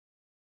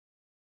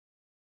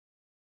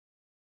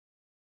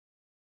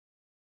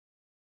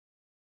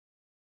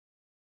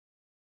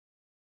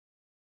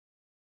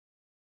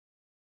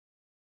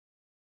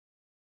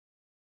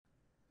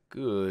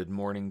Good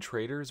morning,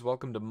 traders.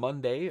 Welcome to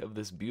Monday of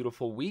this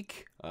beautiful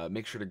week.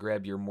 Make sure to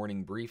grab your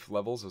morning brief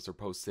levels. Those are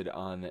posted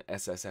on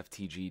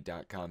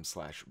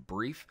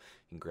ssftg.com/brief.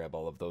 You can grab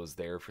all of those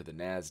there for the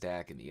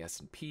NASDAQ and the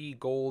S&P,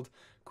 gold,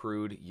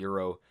 crude,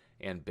 euro,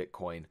 and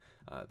Bitcoin.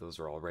 Those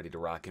are all ready to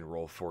rock and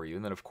roll for you.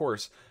 And then, of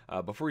course,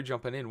 before we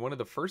jump in, one of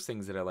the first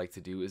things that I like to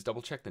do is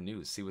double check the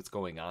news, see what's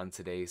going on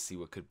today, see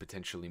what could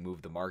potentially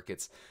move the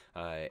markets,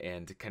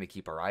 and kind of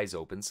keep our eyes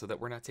open so that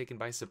we're not taken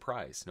by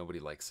surprise. Nobody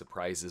likes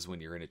surprises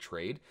when you're in a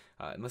trade,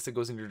 unless it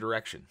goes in your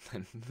direction.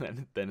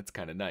 then it's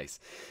kind of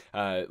nice.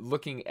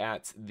 Looking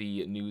at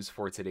the news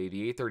for today,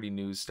 the 8:30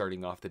 news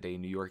starting off the day,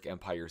 New York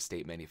Empire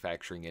State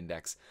Manufacturing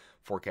Index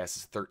forecast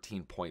is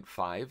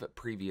 13.5.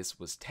 Previous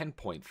was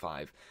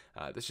 10.5.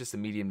 That's just a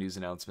medium news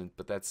announcement,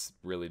 but that's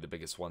really the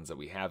biggest ones that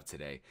we have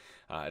today.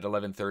 At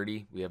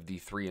 11:30, we have the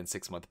 3- and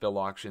 6-month bill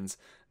auctions.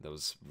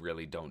 Those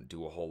really don't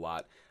do a whole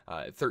lot.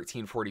 At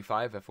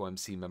 13:45,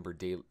 FOMC member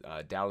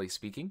Daly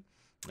speaking.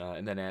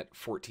 And then at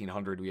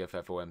 1400, we have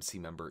FOMC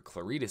member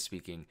Clarita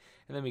speaking.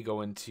 And then we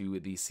go into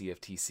the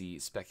CFTC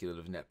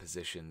speculative net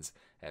positions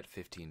at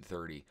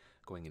 15:30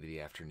 going into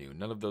the afternoon.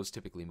 None of those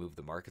typically move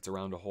the markets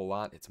around a whole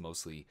lot. It's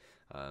mostly,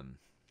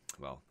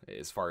 well,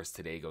 as far as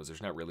today goes,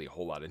 there's not really a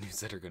whole lot of news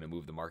that are going to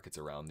move the markets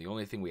around. The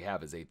only thing we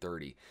have is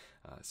 8:30.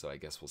 So I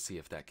guess we'll see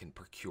if that can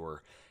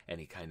procure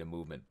any kind of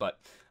movement. But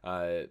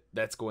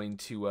that's going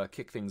to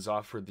kick things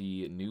off for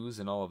the news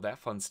and all of that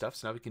fun stuff.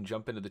 So now we can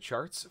jump into the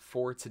charts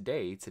for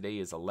today. Today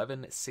is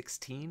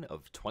 11/16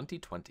 of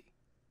 2020.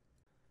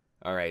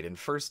 All right, and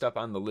first up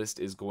on the list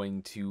is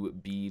going to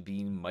be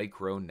the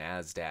micro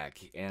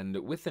NASDAQ. And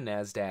with the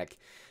NASDAQ,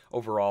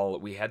 overall,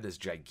 we had this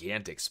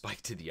gigantic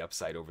spike to the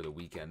upside over the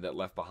weekend that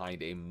left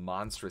behind a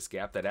monstrous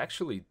gap that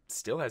actually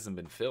still hasn't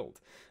been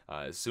filled.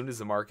 As soon as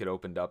the market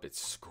opened up, it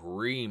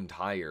screamed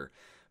higher.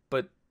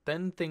 But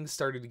then things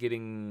started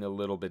getting a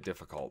little bit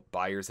difficult.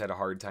 Buyers had a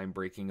hard time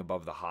breaking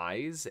above the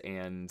highs,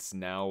 and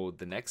now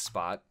the next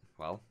spot,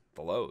 well,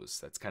 the lows.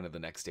 That's kind of the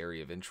next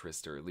area of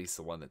interest, or at least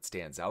the one that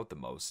stands out the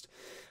most.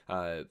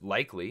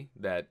 Likely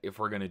that if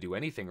we're going to do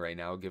anything right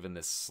now, given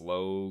this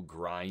slow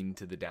grind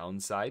to the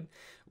downside,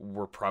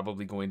 we're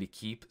probably going to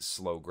keep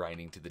slow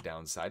grinding to the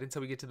downside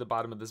until we get to the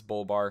bottom of this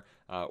bull bar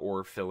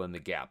or fill in the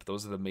gap.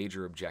 Those are the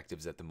major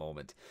objectives at the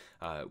moment.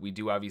 We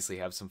do obviously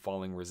have some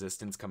falling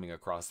resistance coming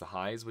across the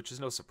highs, which is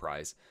no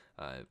surprise.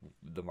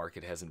 The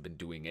market hasn't been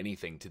doing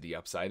anything to the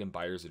upside and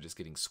buyers are just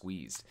getting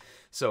squeezed.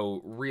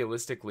 So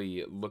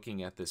realistically,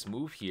 looking at this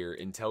move here,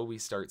 until we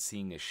start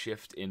seeing a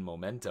shift in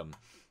momentum,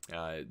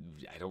 I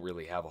don't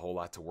really have a whole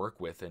lot to work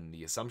with, and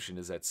the assumption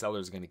is that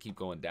sellers are going to keep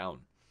going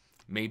down.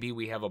 Maybe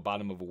we have a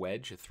bottom of a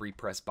wedge, a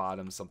 3-press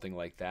bottom, something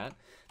like that,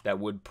 that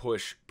would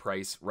push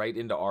price right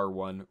into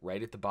R1,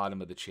 right at the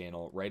bottom of the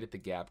channel, right at the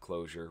gap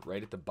closure,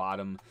 right at the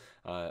bottom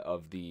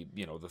of the,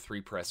 the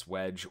 3-press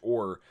wedge,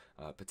 or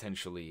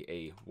potentially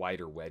a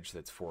wider wedge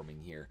that's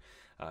forming here.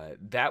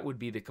 That would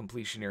be the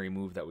completionary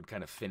move that would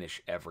kind of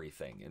finish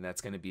everything, and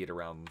that's going to be at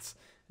around,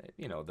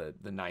 the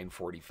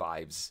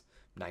 945s.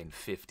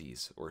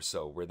 950s or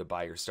so, where the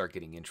buyers start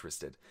getting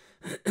interested.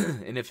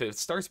 And if it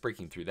starts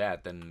breaking through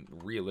that, then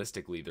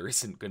realistically there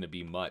isn't going to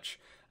be much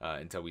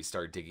until we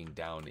start digging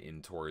down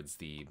in towards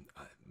the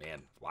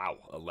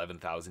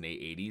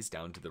 11,880s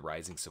down to the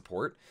rising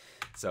support.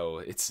 So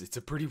it's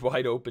a pretty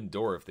wide open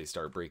door if they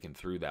start breaking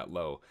through that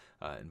low,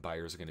 and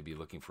buyers are going to be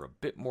looking for a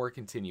bit more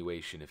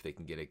continuation if they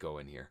can get it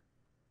going here.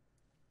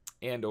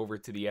 And over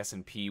to the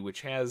S&P,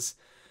 which has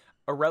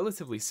a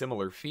relatively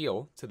similar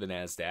feel to the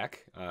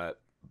NASDAQ,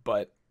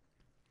 but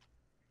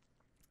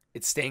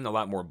it's staying a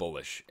lot more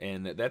bullish,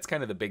 and that's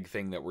kind of the big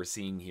thing that we're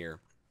seeing here.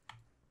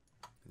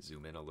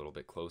 Zoom in a little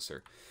bit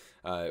closer.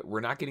 We're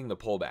not getting the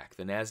pullback.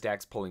 The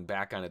NASDAQ's pulling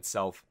back on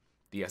itself.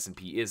 The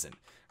S&P isn't,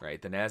 right?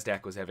 The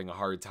NASDAQ was having a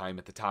hard time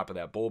at the top of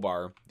that bull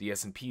bar. The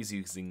S&P's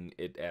using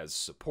it as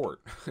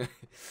support.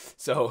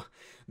 So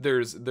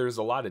there's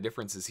a lot of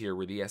differences here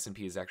where the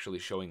S&P is actually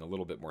showing a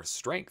little bit more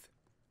strength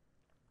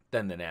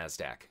than the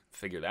NASDAQ.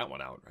 Figure that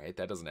one out, right?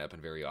 That doesn't happen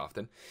very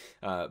often.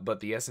 But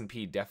the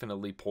S&P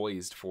definitely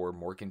poised for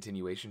more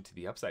continuation to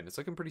the upside. It's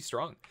looking pretty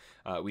strong.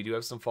 We do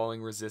have some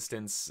falling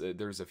resistance.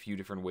 There's a few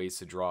different ways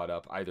to draw it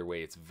up. Either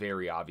way, it's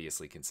very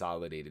obviously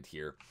consolidated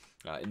here.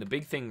 And the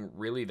big thing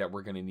really that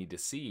we're going to need to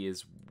see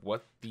is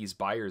what these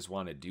buyers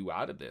want to do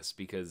out of this,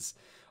 because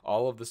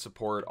all of the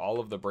support, all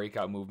of the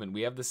breakout movement,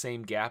 we have the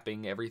same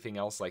gapping, everything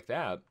else like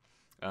that.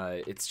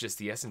 It's just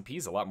the S&P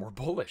is a lot more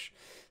bullish.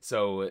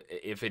 So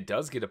if it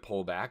does get a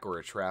pullback or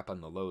a trap on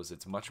the lows,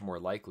 it's much more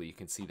likely you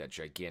can see that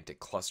gigantic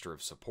cluster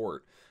of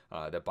support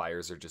that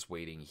buyers are just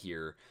waiting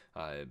here,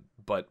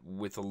 but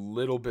with a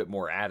little bit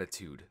more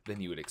attitude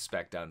than you would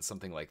expect on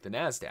something like the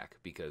NASDAQ,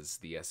 because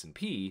the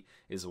S&P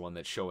is the one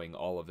that's showing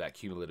all of that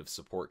cumulative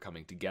support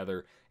coming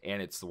together,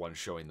 and it's the one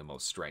showing the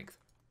most strength.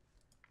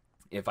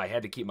 If I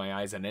had to keep my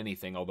eyes on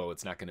anything, although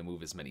it's not going to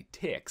move as many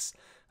ticks,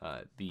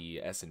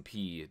 the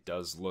S&P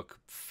does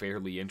look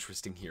fairly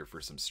interesting here for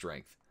some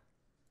strength.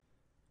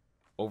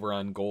 Over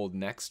on gold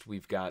next,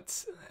 we've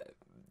got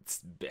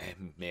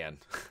man,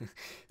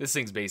 this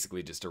thing's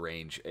basically just a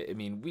range. I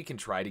mean, we can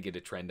try to get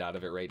a trend out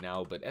of it right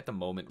now, but at the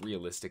moment,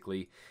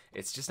 realistically,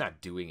 it's just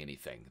not doing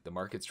anything. The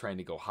market's trying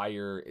to go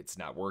higher. It's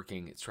not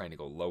working. It's trying to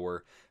go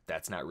lower.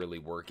 That's not really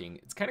working.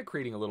 It's kind of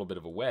creating a little bit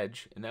of a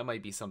wedge, and that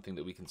might be something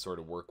that we can sort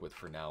of work with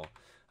for now.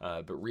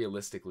 But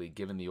realistically,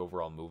 given the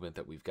overall movement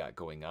that we've got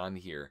going on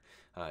here,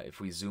 if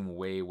we zoom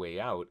way, way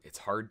out, it's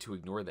hard to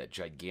ignore that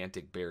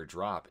gigantic bear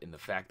drop in the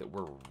fact that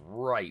we're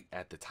right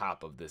at the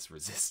top of this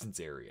resistance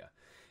area.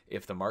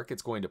 If the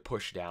market's going to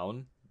push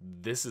down,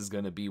 this is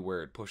going to be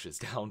where it pushes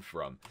down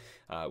from.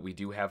 We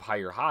do have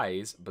higher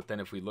highs, but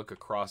then if we look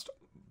across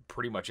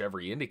pretty much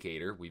every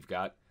indicator, we've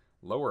got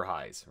lower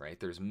highs, right?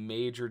 There's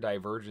major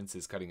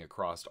divergences cutting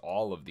across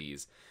all of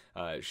these,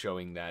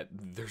 showing that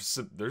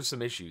there's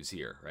some issues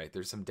here, right?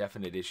 There's some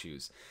definite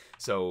issues.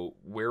 So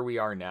where we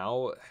are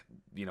now,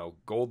 you know,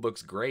 gold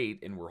looks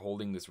great, and we're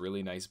holding this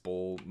really nice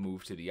bull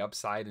move to the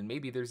upside, and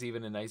maybe there's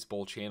even a nice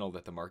bull channel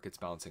that the market's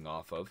bouncing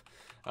off of.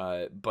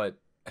 But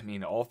I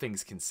mean, all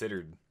things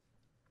considered,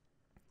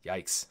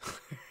 yikes.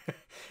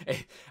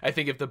 I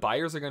think if the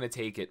buyers are going to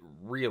take it,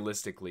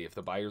 realistically, if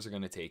the buyers are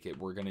going to take it,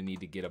 we're going to need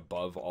to get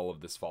above all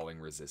of this falling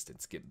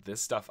resistance, get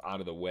this stuff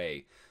out of the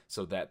way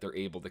so that they're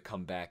able to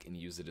come back and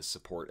use it as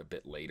support a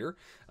bit later.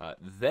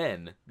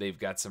 Then they've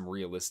got some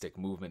realistic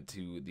movement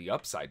to the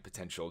upside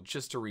potential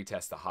just to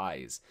retest the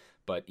highs.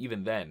 But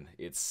even then,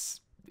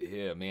 it's...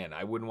 yeah, man,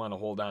 I wouldn't want to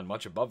hold on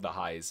much above the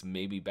highs,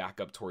 maybe back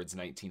up towards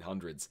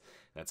 1900s.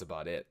 That's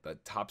about it. The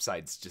top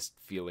side's just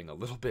feeling a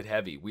little bit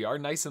heavy. We are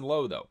nice and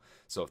low, though.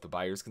 So if the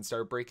buyers can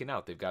start breaking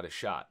out, they've got a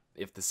shot.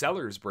 If the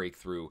sellers break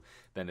through,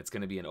 then it's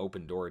going to be an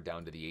open door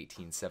down to the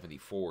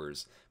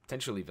 1874s,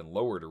 potentially even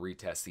lower to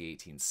retest the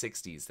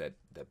 1860s,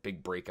 that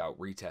big breakout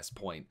retest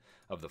point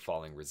of the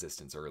falling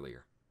resistance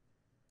earlier.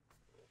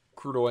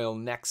 Crude oil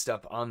next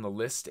up on the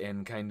list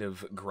and kind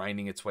of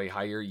grinding its way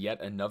higher.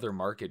 Yet another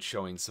market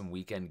showing some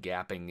weekend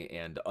gapping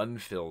and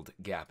unfilled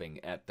gapping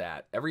at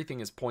that.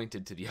 Everything is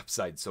pointed to the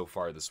upside so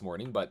far this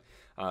morning, but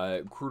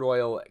crude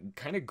oil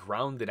kind of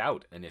grounded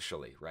out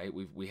initially, right?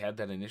 We had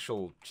that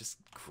initial just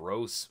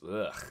gross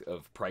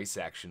of price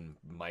action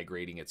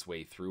migrating its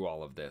way through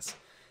all of this.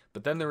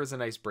 But then there was a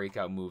nice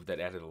breakout move that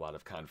added a lot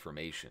of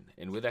confirmation.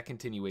 And with that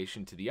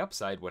continuation to the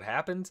upside, what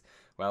happened?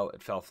 Well,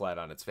 it fell flat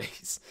on its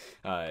face.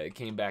 It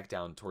came back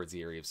down towards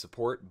the area of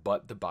support,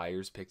 but the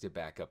buyers picked it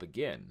back up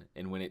again.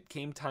 And when it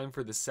came time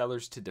for the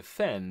sellers to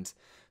defend,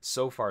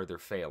 so far they're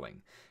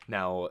failing.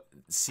 Now,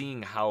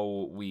 seeing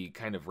how we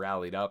kind of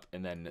rallied up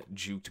and then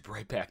juked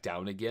right back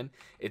down again,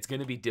 it's going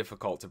to be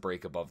difficult to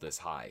break above this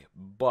high.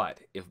 But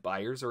if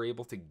buyers are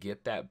able to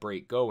get that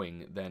break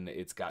going, then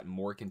it's got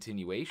more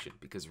continuation,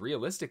 because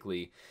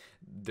realistically,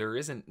 there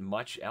isn't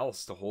much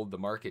else to hold the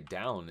market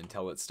down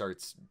until it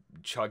starts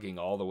chugging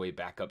all the way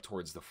back up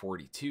towards the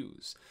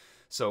 42s.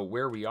 So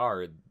where we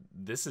are,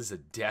 this is a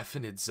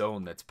definite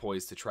zone that's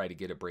poised to try to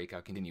get a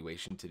breakout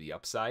continuation to the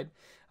upside.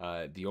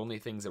 The only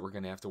things that we're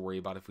going to have to worry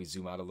about if we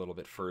zoom out a little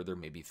bit further,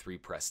 maybe 3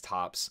 press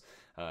tops.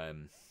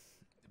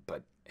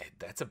 But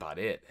that's about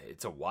it.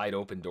 It's a wide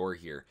open door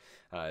here.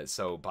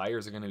 So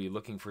buyers are going to be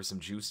looking for some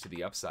juice to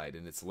the upside,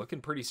 and it's looking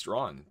pretty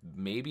strong.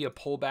 Maybe a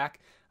pullback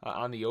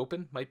on the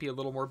open might be a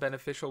little more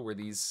beneficial, where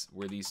these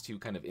two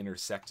kind of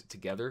intersect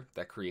together.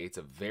 That creates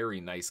a very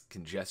nice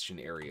congestion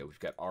area. We've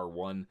got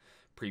R1,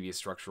 previous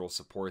structural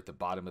support, the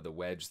bottom of the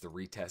wedge, the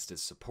retest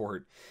is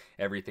support.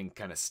 Everything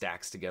kind of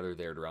stacks together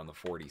there at around the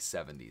 40s,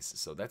 70s.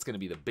 So that's going to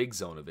be the big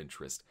zone of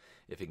interest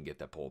if it can get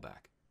that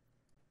pullback.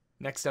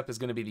 Next up is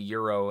going to be the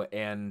euro,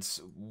 and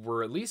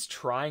we're at least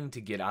trying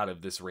to get out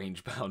of this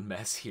range-bound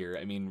mess here.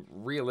 I mean,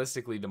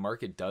 realistically, the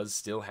market does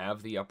still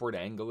have the upward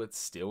angle. It's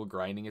still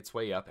grinding its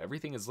way up.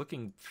 Everything is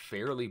looking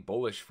fairly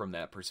bullish from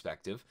that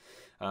perspective.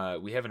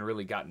 We haven't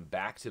really gotten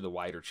back to the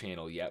wider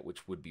channel yet,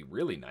 which would be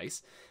really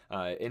nice.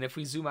 And if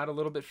we zoom out a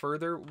little bit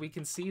further, we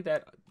can see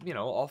that, you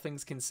know, all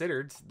things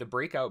considered, the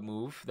breakout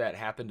move that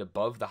happened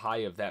above the high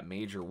of that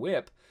major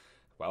whip,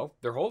 well,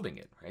 they're holding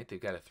it, right? They've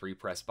got a 3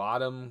 press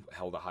bottom,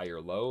 held a higher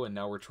low, and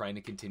now we're trying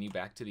to continue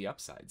back to the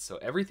upside. So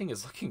everything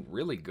is looking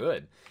really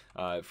good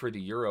for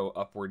the euro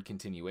upward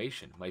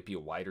continuation. Might be a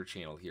wider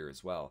channel here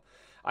as well.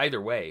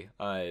 Either way,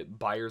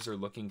 buyers are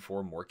looking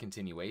for more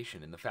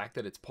continuation, and the fact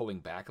that it's pulling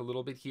back a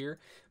little bit here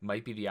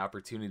might be the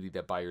opportunity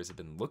that buyers have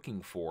been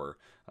looking for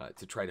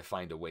to try to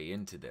find a way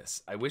into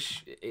this. I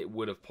wish it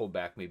would have pulled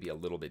back maybe a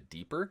little bit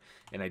deeper,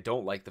 and I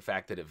don't like the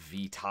fact that it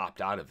V-topped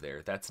out of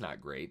there. That's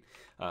not great,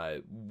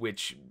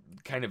 which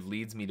kind of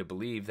leads me to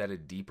believe that a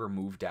deeper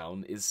move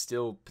down is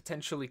still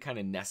potentially kind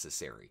of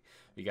necessary.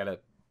 We got to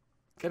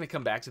kind of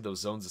come back to those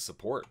zones of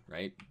support,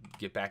 right?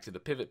 Get back to the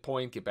pivot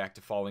point, get back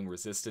to falling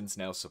resistance,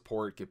 now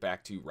support, get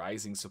back to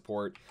rising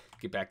support,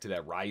 get back to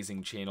that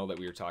rising channel that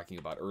we were talking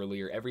about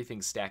earlier.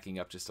 Everything's stacking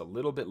up just a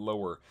little bit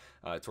lower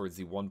towards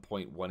the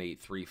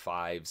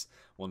 1.1835s,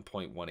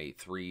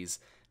 1.183s,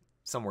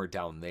 somewhere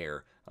down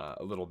there,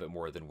 a little bit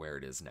more than where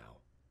it is now.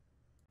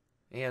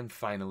 And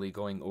finally,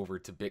 going over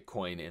to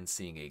Bitcoin and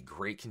seeing a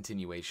great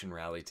continuation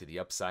rally to the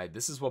upside.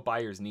 This is what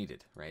buyers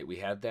needed, right? We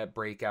had that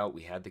breakout,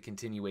 we had the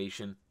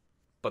continuation.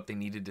 but they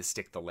needed to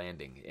stick the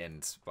landing,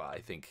 and well, I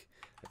think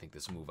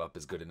this move up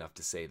is good enough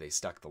to say they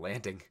stuck the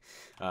landing.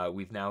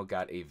 We've now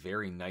got a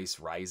very nice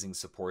rising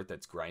support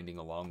that's grinding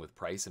along with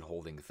price and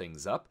holding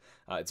things up.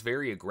 It's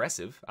very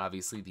aggressive.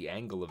 Obviously, the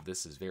angle of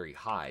this is very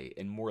high,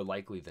 and more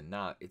likely than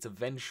not, it's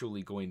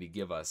eventually going to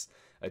give us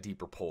a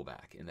deeper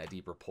pullback, and that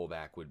deeper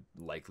pullback would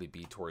likely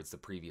be towards the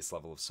previous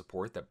level of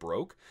support that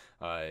broke,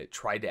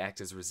 tried to act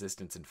as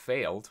resistance and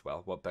failed.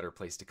 Well, what better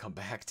place to come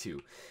back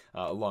to?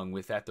 Along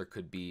with that, there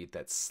could be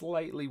that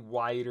slightly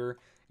wider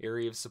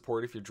area of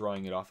support if you're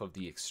drawing it off of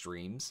the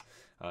extremes,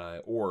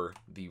 or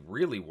the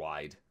really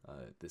wide,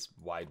 this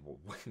wide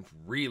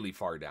really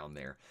far down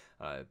there.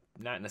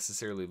 Not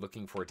necessarily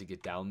looking for it to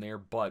get down there,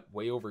 but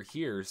way over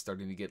here,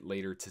 starting to get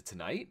later to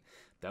tonight,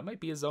 that might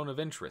be a zone of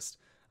interest.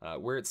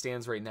 Where it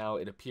stands right now,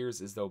 it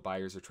appears as though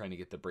buyers are trying to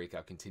get the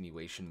breakout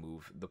continuation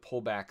move. The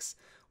pullbacks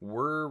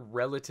were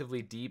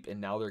relatively deep,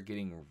 and now they're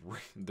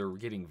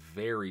getting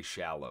very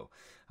shallow.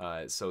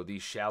 So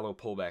these shallow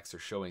pullbacks are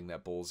showing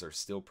that bulls are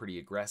still pretty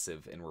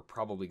aggressive, and we're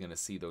probably going to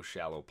see those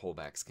shallow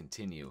pullbacks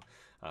continue,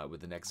 with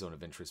the next zone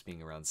of interest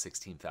being around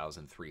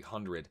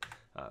 16,300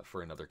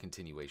 for another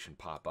continuation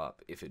pop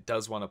up. If it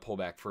does want to pull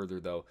back further,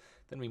 though,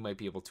 then we might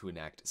be able to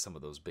enact some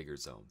of those bigger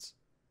zones.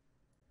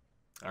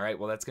 All right,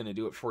 well, that's going to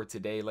do it for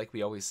today. Like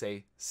we always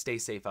say, stay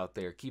safe out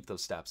there, keep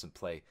those stops in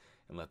play,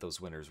 and let those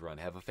winners run.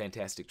 Have a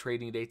fantastic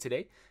trading day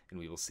today, and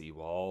we will see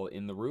you all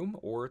in the room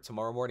or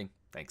tomorrow morning.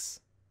 Thanks.